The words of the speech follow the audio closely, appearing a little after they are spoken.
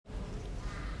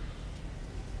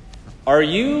Are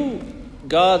you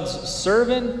God's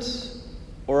servant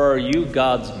or are you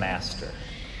God's master?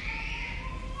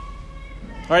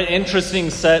 All right,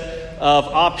 interesting set of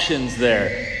options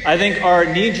there. I think our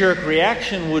knee-jerk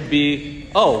reaction would be,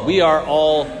 oh, we are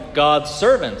all God's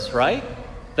servants, right?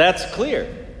 That's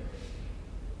clear.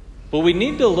 But we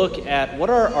need to look at what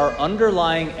are our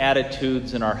underlying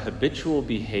attitudes and our habitual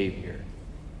behavior,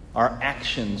 our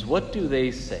actions. What do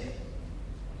they say?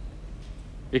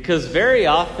 Because very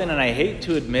often, and I hate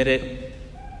to admit it,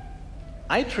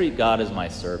 I treat God as my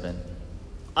servant.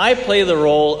 I play the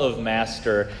role of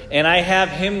master, and I have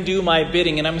him do my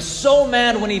bidding, and I'm so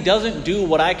mad when he doesn't do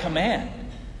what I command.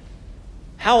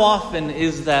 How often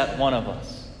is that one of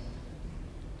us?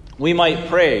 We might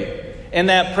pray, and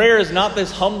that prayer is not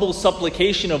this humble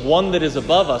supplication of one that is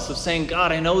above us, of saying,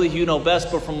 God, I know that you know best,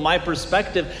 but from my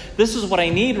perspective, this is what I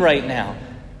need right now.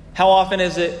 How often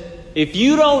is it, if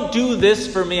you don't do this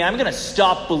for me, I'm going to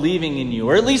stop believing in you,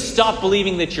 or at least stop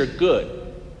believing that you're good.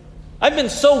 I've been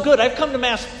so good. I've come to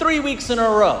Mass 3 weeks in a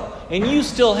row, and you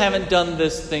still haven't done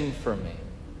this thing for me.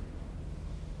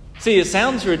 See, it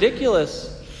sounds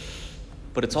ridiculous,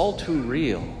 but it's all too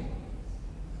real.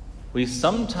 We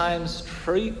sometimes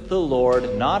treat the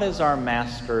Lord not as our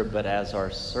master, but as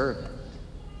our servant.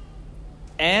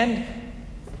 And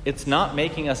it's not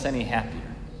making us any happier.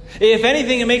 If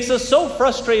anything, it makes us so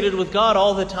frustrated with God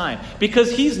all the time,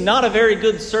 because he's not a very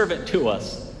good servant to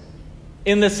us.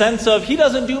 In the sense of, he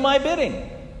doesn't do my bidding.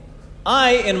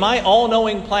 I, in my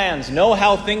all-knowing plans, know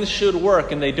how things should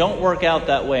work, and they don't work out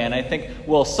that way. And I think,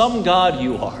 well, some God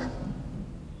you are.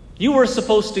 You were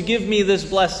supposed to give me this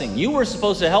blessing. You were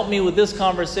supposed to help me with this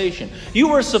conversation. You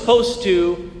were supposed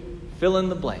to fill in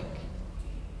the blank.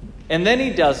 And then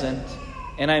he doesn't,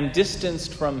 and I'm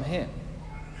distanced from him.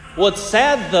 What's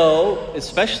sad, though,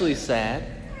 especially sad,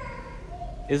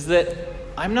 is that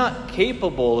I'm not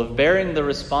capable of bearing the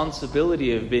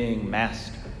responsibility of being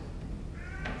master.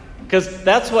 Because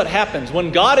that's what happens.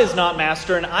 When God is not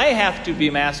master and I have to be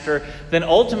master, then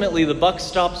ultimately the buck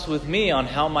stops with me on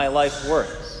how my life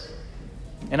works.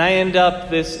 And I end up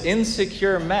this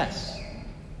insecure mess.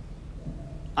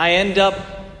 I end up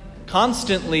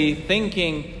constantly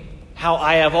thinking how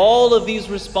I have all of these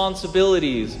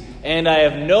responsibilities and I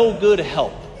have no good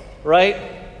help, right?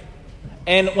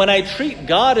 And when I treat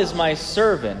God as my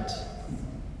servant,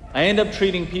 I end up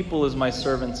treating people as my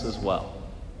servants as well.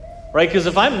 Right? Because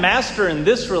if I'm master in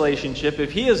this relationship,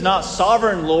 if he is not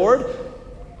sovereign Lord,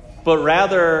 but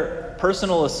rather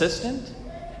personal assistant,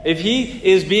 if he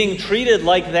is being treated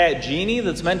like that genie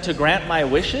that's meant to grant my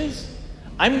wishes,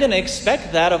 I'm going to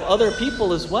expect that of other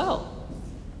people as well.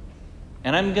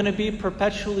 And I'm going to be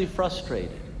perpetually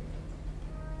frustrated.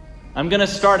 I'm going to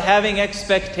start having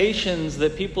expectations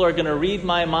that people are going to read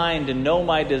my mind and know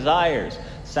my desires.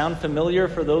 Sound familiar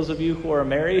for those of you who are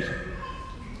married?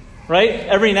 Right?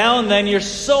 Every now and then you're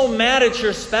so mad at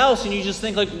your spouse and you just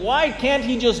think, like, why can't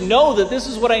he just know that this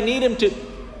is what I need him to?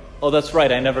 Oh, that's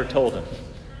right, I never told him.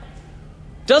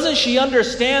 Doesn't she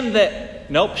understand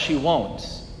that? Nope, she won't,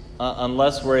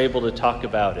 unless we're able to talk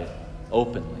about it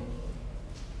openly.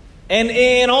 And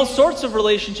in all sorts of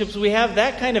relationships, we have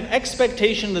that kind of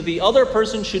expectation that the other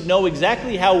person should know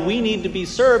exactly how we need to be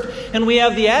served. And we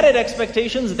have the added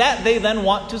expectations that they then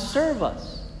want to serve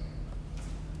us.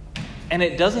 And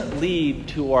it doesn't lead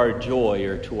to our joy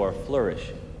or to our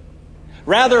flourishing.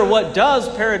 Rather, what does,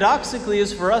 paradoxically,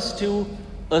 is for us to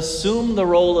assume the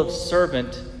role of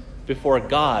servant before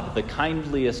God, the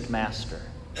kindliest master.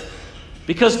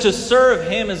 Because to serve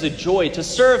him is a joy, to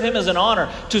serve him is an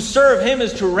honor, to serve him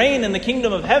is to reign in the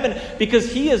kingdom of heaven,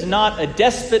 because he is not a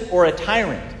despot or a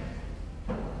tyrant.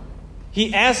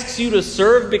 He asks you to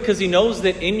serve because he knows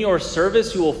that in your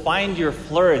service you will find your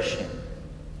flourishing.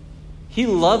 He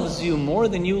loves you more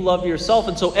than you love yourself.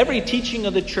 And so every teaching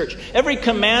of the church, every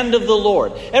command of the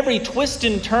Lord, every twist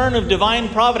and turn of divine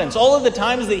providence, all of the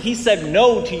times that he said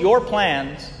no to your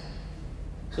plans,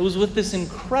 it was with this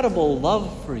incredible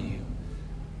love for you.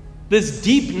 This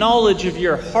deep knowledge of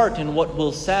your heart and what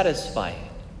will satisfy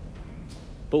it.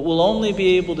 But we'll only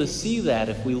be able to see that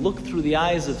if we look through the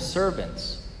eyes of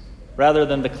servants rather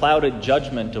than the clouded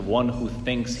judgment of one who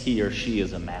thinks he or she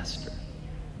is a master.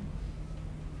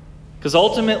 Because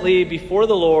ultimately, before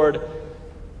the Lord,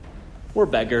 we're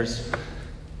beggars,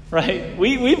 right?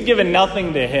 We've given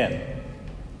nothing to him.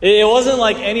 It wasn't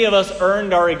like any of us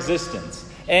earned our existence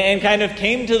and kind of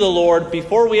came to the Lord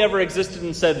before we ever existed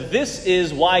and said, this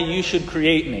is why you should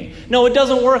create me. No, it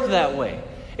doesn't work that way.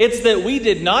 It's that we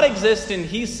did not exist and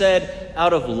he said,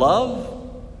 out of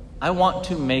love, I want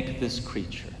to make this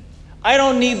creature. I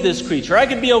don't need this creature. I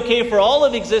could be okay for all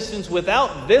of existence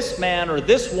without this man or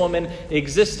this woman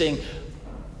existing.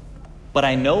 But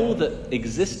I know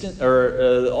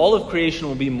that all of creation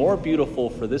will be more beautiful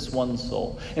for this one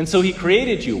soul. And so he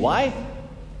created you. Why?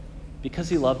 Because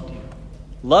he loved you.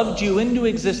 Loved you into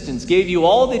existence, gave you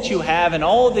all that you have and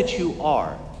all that you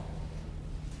are.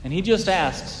 And he just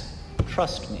asks,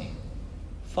 trust me.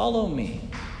 Follow me.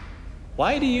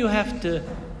 Why do you have to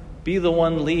be the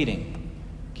one leading?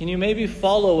 Can you maybe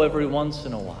follow every once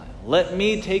in a while? Let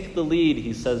me take the lead,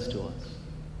 he says to us.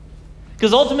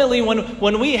 Because ultimately,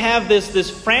 when we have this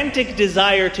frantic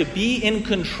desire to be in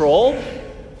control,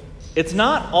 it's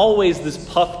not always this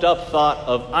puffed up thought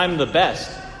of, I'm the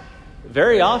best.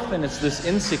 Very often it's this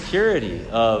insecurity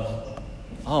of,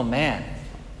 oh man,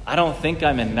 I don't think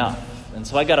I'm enough. And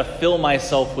so I got to fill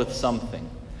myself with something.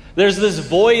 There's this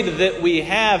void that we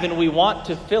have and we want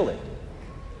to fill it.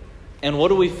 And what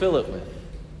do we fill it with?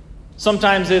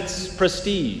 Sometimes it's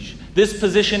prestige, this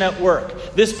position at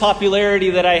work, this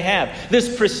popularity that I have,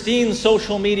 this pristine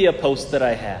social media post that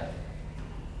I have.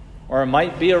 Or it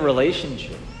might be a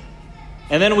relationship.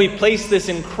 And then we place this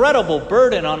incredible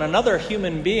burden on another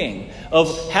human being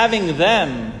of having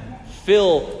them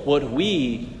fill what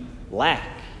we lack.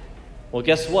 Well,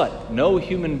 guess what? No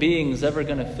human being's ever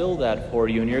going to fill that for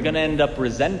you, and you're going to end up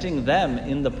resenting them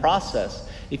in the process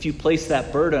if you place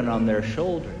that burden on their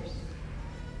shoulders.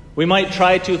 We might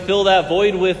try to fill that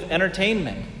void with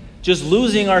entertainment, just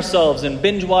losing ourselves and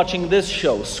binge watching this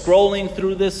show, scrolling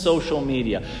through this social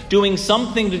media, doing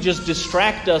something to just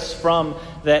distract us from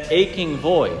that aching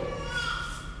void.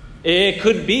 It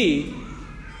could be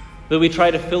that we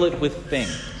try to fill it with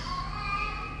things.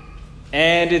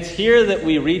 And it's here that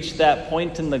we reach that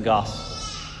point in the gospel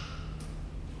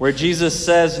where Jesus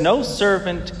says, no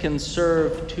servant can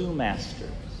serve two masters.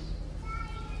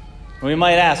 And we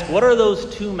might ask, what are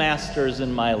those two masters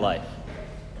in my life?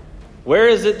 Where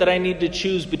is it that I need to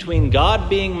choose between God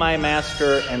being my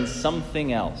master and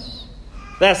something else?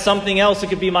 That something else, it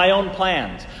could be my own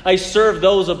plans. I serve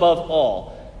those above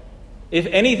all. If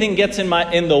anything gets in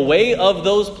the way of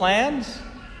those plans,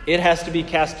 it has to be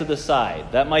cast to the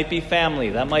side. That might be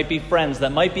family, that might be friends,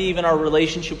 that might be even our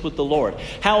relationship with the Lord.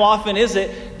 How often is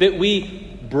it that we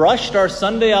brushed our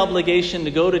Sunday obligation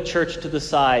to go to church to the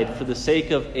side for the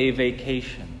sake of a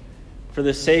vacation, for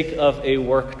the sake of a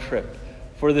work trip,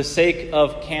 for the sake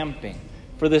of camping,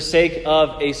 for the sake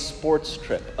of a sports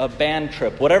trip, a band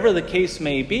trip, whatever the case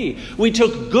may be? We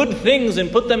took good things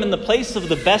and put them in the place of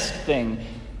the best thing,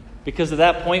 because at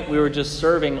that point we were just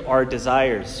serving our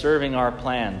desires, serving our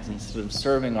plans, instead of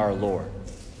serving our Lord.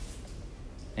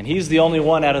 And He's the only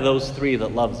one out of those three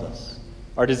that loves us.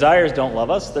 Our desires don't love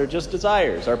us, they're just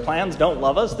desires. Our plans don't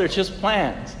love us, they're just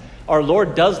plans. Our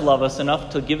Lord does love us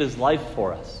enough to give His life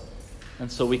for us,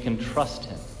 and so we can trust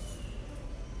Him.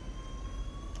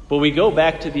 But we go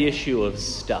back to the issue of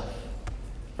stuff,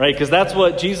 right? Because that's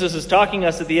what Jesus is talking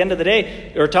about at the end of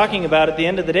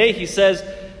the day. He says,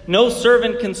 no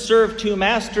servant can serve two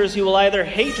masters. He will either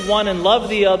hate one and love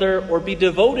the other, or be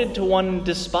devoted to one and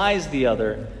despise the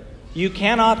other. You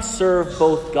cannot serve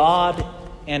both God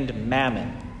and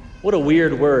mammon. What a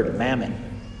weird word,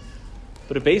 mammon.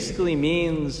 But it basically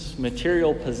means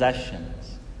material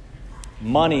possessions,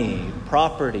 money,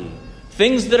 property,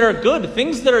 things that are good,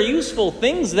 things that are useful,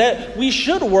 things that we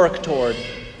should work toward,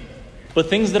 but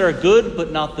things that are good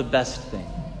but not the best thing.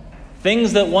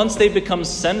 Things that once they become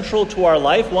central to our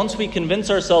life, once we convince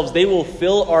ourselves they will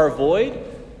fill our void,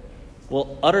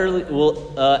 will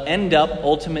end up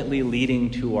ultimately leading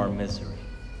to our misery.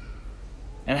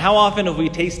 And how often have we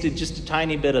tasted just a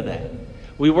tiny bit of that?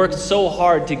 We worked so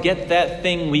hard to get that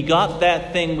thing, we got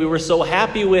that thing, we were so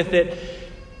happy with it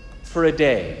for a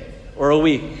day, or a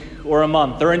week, or a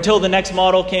month, or until the next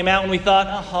model came out and we thought,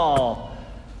 oh,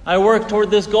 I worked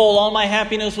toward this goal, all my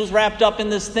happiness was wrapped up in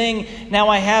this thing, now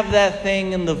I have that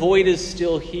thing and the void is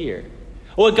still here.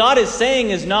 What God is saying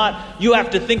is not, you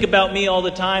have to think about me all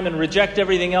the time and reject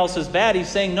everything else as bad. He's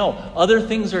saying, no, other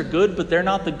things are good, but they're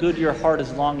not the good your heart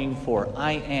is longing for.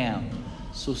 I am.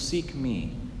 So seek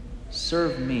me.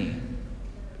 Serve me.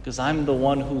 Because I'm the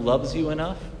one who loves you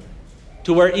enough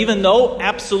to where even though,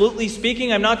 absolutely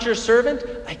speaking, I'm not your servant,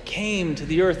 I came to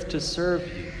the earth to serve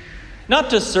you. Not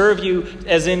to serve you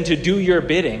as in to do your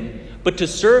bidding, but to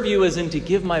serve you as in to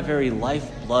give my very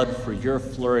lifeblood for your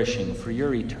flourishing, for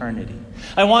your eternity.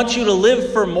 I want you to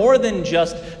live for more than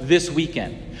just this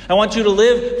weekend. I want you to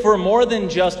live for more than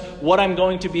just what I'm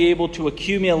going to be able to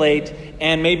accumulate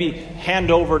and maybe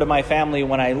hand over to my family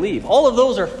when I leave. All of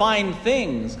those are fine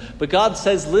things, but God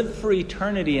says, live for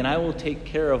eternity and I will take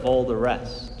care of all the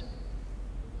rest.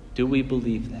 Do we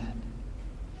believe that?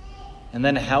 And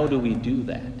then how do we do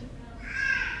that?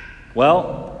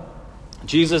 Well,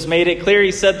 Jesus made it clear.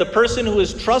 He said, the person who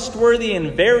is trustworthy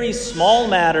in very small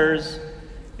matters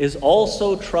is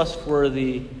also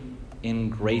trustworthy in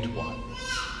great ones.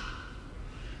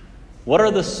 What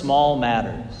are the small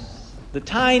matters? The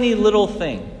tiny little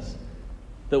things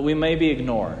that we maybe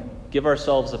ignore, give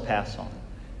ourselves a pass on.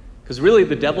 Because really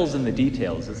the devil's in the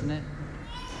details, isn't it?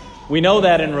 We know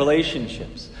that in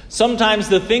relationships. Sometimes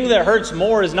the thing that hurts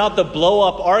more is not the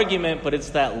blow-up argument, but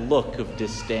it's that look of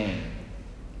disdain.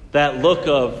 That look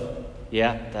of,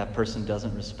 yeah, that person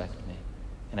doesn't respect me,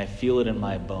 and I feel it in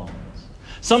my bones.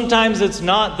 Sometimes it's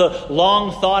not the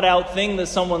long thought-out thing that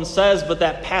someone says, but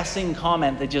that passing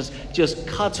comment that just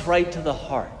cuts right to the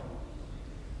heart.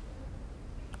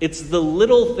 It's the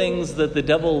little things that the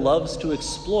devil loves to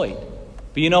exploit.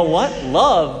 But you know what?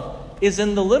 Love is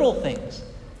in the little things.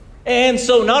 And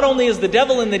so not only is the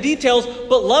devil in the details,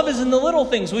 but love is in the little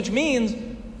things, which means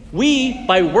we,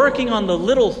 by working on the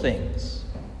little things,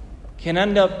 can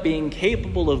end up being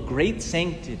capable of great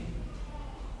sanctity.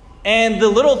 And the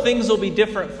little things will be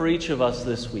different for each of us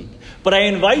this week. But I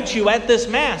invite you at this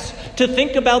Mass to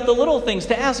think about the little things,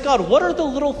 to ask God, what are the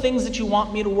little things that you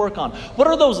want me to work on? What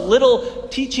are those little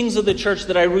teachings of the church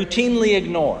that I routinely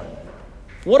ignore?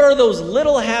 What are those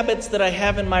little habits that I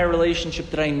have in my relationship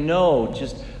that I know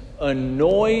just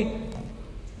annoy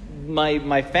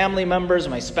my family members,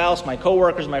 my spouse, my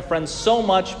coworkers, my friends so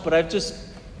much, but I've just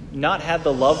not had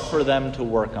the love for them to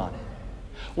work on it?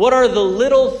 What are the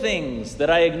little things that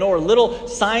I ignore, little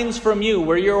signs from you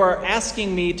where you are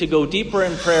asking me to go deeper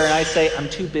in prayer and I say, I'm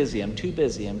too busy, I'm too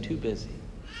busy, I'm too busy?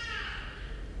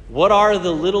 What are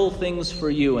the little things for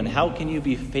you, and how can you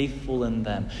be faithful in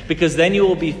them? Because then you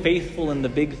will be faithful in the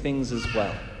big things as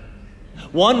well.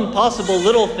 One possible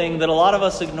little thing that a lot of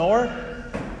us ignore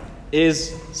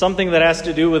is something that has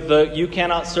to do with you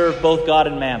cannot serve both God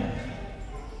and mammon.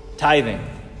 Tithing.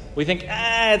 We think,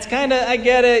 it's kind of, I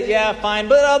get it, yeah, fine,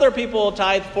 but other people will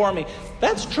tithe for me.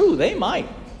 That's true, they might.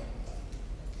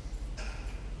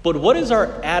 But what is our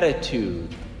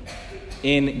attitude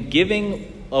in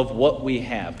giving of what we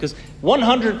have? Because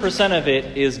 100% of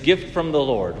it is gift from the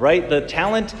Lord, right? The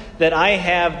talent that I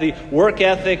have, the work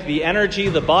ethic, the energy,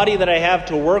 the body that I have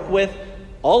to work with,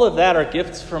 all of that are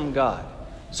gifts from God.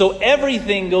 So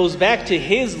everything goes back to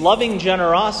His loving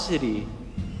generosity.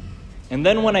 And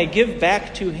then when I give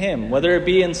back to Him, whether it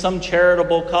be in some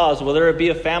charitable cause, whether it be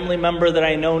a family member that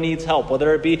I know needs help,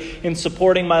 whether it be in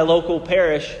supporting my local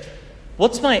parish,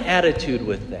 what's my attitude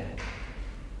with that?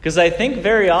 Because I think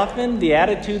very often the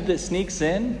attitude that sneaks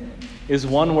in is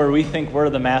one where we think we're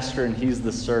the master and He's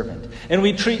the servant. And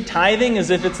we treat tithing as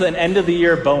if it's an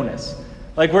end-of-the-year bonus.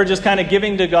 Like we're just kind of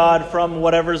giving to God from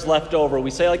whatever's left over.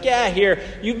 We say like, yeah, here,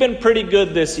 you've been pretty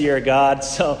good this year, God,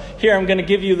 so here, I'm going to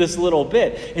give you this little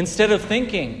bit. Instead of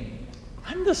thinking,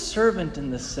 I'm the servant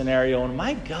in this scenario, and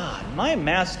my God, my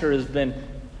master has been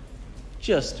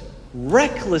just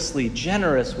recklessly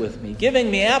generous with me,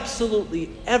 giving me absolutely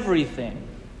everything.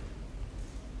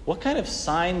 What kind of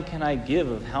sign can I give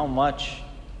of how much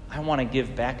I want to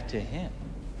give back to Him?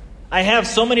 I have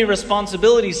so many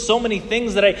responsibilities, so many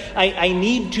things that I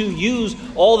need to use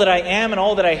all that I am and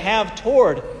all that I have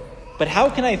toward. But how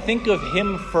can I think of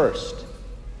Him first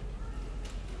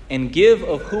and give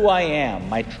of who I am,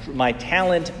 my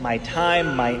talent, my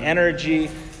time, my energy,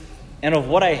 and of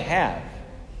what I have,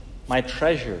 my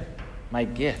treasure, my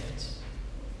gifts?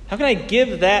 How can I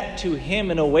give that to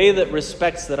Him in a way that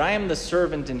respects that I am the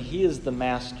servant and He is the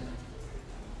master?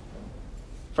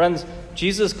 Friends,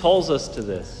 Jesus calls us to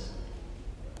this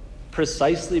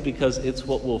precisely because it's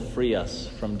what will free us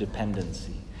from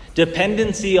dependency.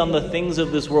 Dependency on the things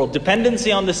of this world.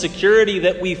 Dependency on the security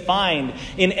that we find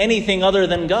in anything other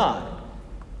than God.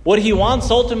 What He wants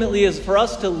ultimately is for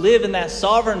us to live in that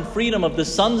sovereign freedom of the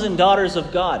sons and daughters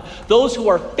of God. Those who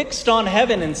are fixed on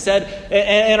heaven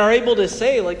and are able to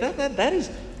say, like, that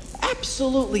is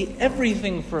absolutely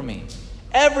everything for me.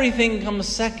 Everything comes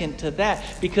second to that,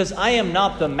 because I am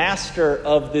not the master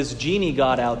of this genie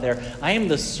god out there. I am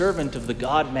the servant of the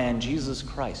God-man, Jesus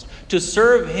Christ. To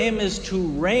serve Him is to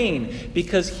reign,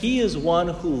 because He is one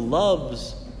who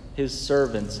loves His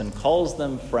servants and calls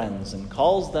them friends and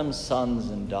calls them sons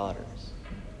and daughters.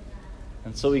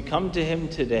 And so we come to Him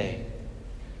today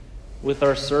with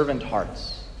our servant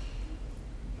hearts.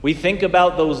 We think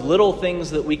about those little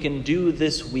things that we can do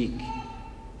this week.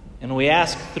 And we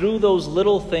ask through those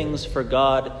little things for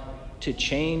God to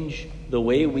change the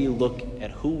way we look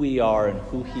at who we are and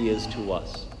who He is to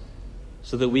us,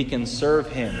 so that we can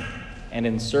serve Him, and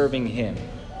in serving Him,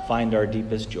 find our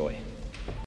deepest joy.